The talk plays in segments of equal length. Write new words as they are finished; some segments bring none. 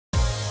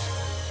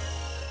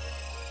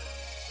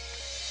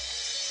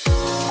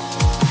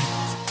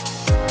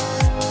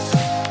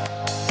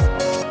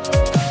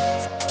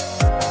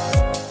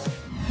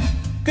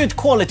Good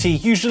quality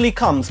usually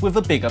comes with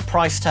a bigger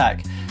price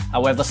tag.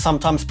 However,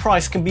 sometimes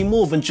price can be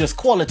more than just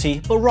quality,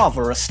 but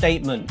rather a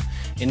statement.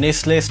 In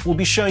this list, we'll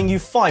be showing you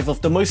 5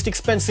 of the most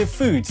expensive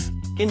foods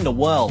in the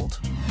world.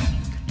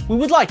 We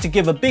would like to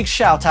give a big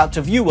shout out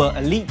to viewer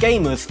Elite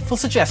Gamers for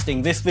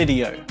suggesting this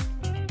video.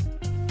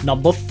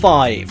 Number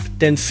 5.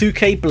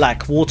 Densuke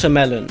Black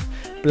Watermelon.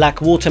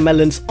 Black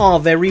watermelons are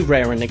very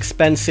rare and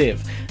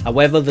expensive.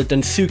 However, the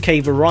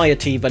Densuke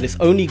variety that is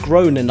only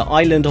grown in the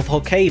island of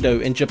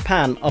Hokkaido in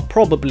Japan are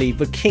probably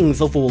the kings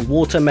of all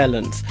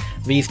watermelons.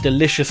 These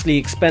deliciously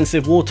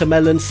expensive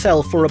watermelons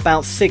sell for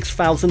about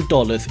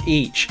 $6,000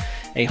 each.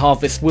 A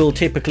harvest will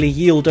typically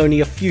yield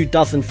only a few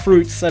dozen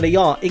fruits, so they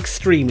are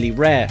extremely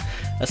rare.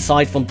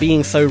 Aside from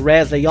being so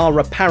rare, they are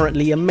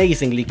apparently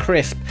amazingly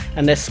crisp,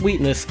 and their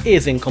sweetness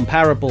is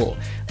incomparable.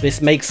 This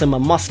makes them a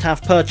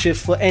must-have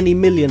purchase for any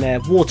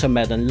millionaire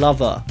watermelon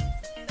lover.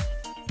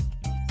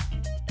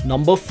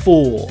 Number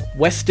 4.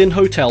 Westin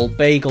Hotel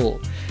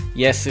Bagel.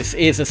 Yes, this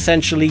is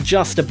essentially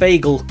just a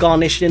bagel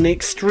garnished in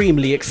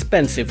extremely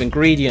expensive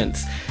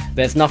ingredients.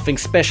 There's nothing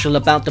special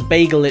about the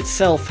bagel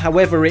itself,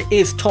 however it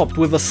is topped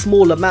with a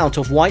small amount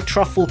of white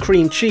truffle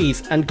cream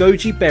cheese and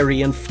goji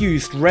berry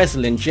infused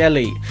resin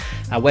jelly.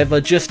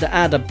 However, just to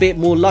add a bit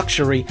more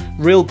luxury,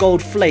 real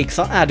gold flakes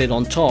are added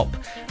on top.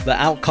 The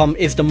outcome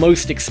is the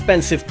most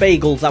expensive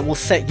bagel that will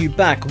set you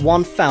back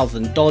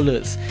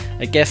 $1,000.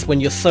 I guess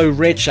when you're so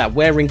rich that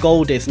wearing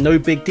gold is no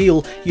big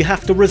deal, you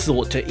have to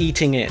resort to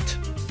eating it.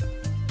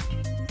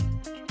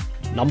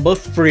 Number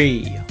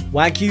 3.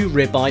 Wagyu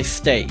Ribeye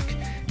Steak.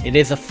 It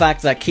is a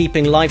fact that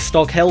keeping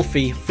livestock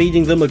healthy,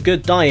 feeding them a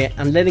good diet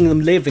and letting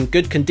them live in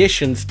good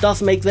conditions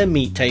does make their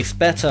meat taste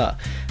better.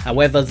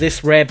 However,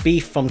 this rare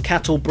beef from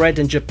cattle bred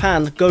in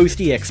Japan goes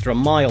the extra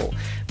mile.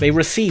 They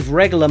receive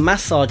regular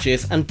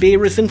massages and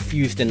beer is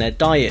infused in their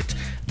diet.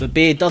 The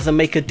beer doesn't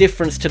make a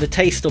difference to the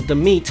taste of the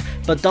meat,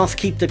 but does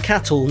keep the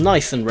cattle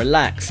nice and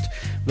relaxed.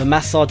 The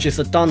massages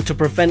are done to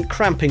prevent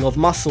cramping of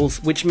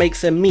muscles, which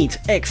makes their meat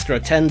extra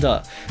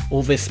tender.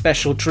 All this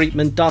special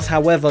treatment does,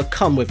 however,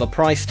 come with a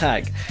price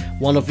tag.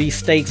 One of these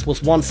steaks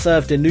was once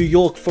served in New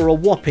York for a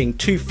whopping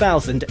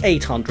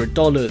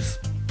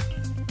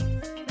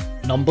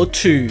 $2,800. Number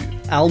 2.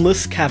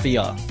 Almus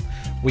Caviar.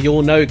 We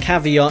all know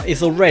caviar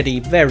is already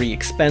very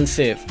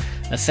expensive.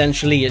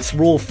 Essentially, it's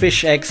raw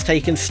fish eggs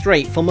taken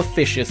straight from a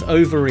fish's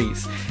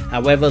ovaries.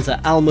 However, the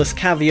Almus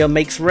caviar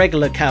makes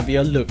regular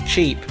caviar look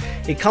cheap.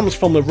 It comes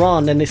from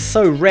Iran and is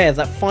so rare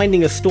that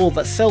finding a store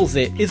that sells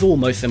it is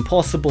almost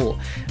impossible.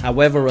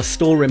 However, a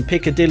store in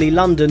Piccadilly,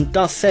 London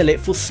does sell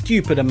it for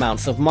stupid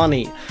amounts of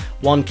money.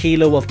 1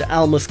 kilo of the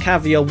Almus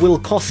caviar will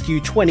cost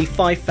you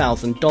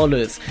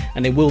 $25,000,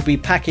 and it will be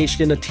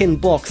packaged in a tin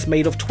box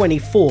made of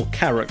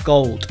 24-karat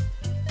gold.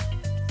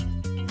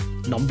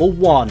 Number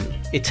 1.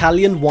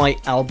 Italian White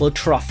Alba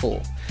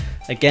Truffle.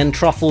 Again,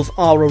 truffles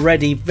are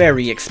already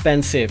very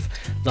expensive.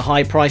 The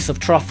high price of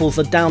truffles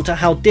are down to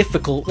how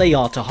difficult they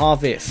are to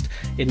harvest.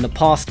 In the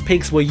past,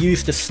 pigs were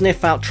used to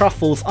sniff out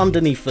truffles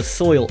underneath the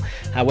soil.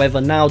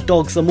 However, now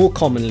dogs are more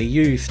commonly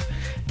used.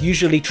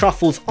 Usually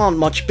truffles aren't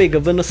much bigger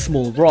than a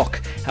small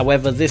rock.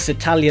 However, this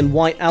Italian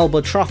White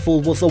Alba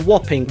truffle was a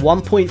whopping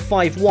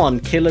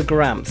 1.51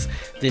 kilograms.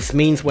 This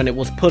means when it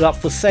was put up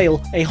for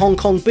sale, a Hong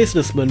Kong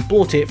businessman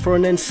bought it for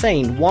an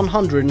insane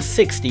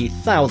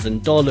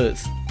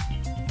 $160,000.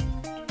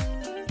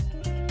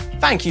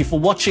 Thank you for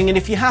watching, and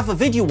if you have a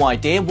video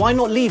idea, why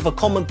not leave a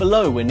comment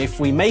below, and if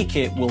we make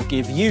it, we'll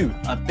give you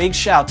a big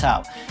shout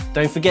out.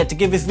 Don't forget to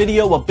give this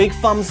video a big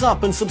thumbs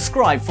up and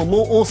subscribe for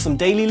more awesome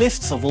daily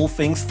lists of all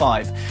things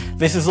 5.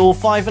 This is All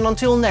 5, and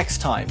until next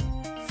time,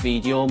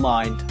 feed your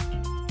mind.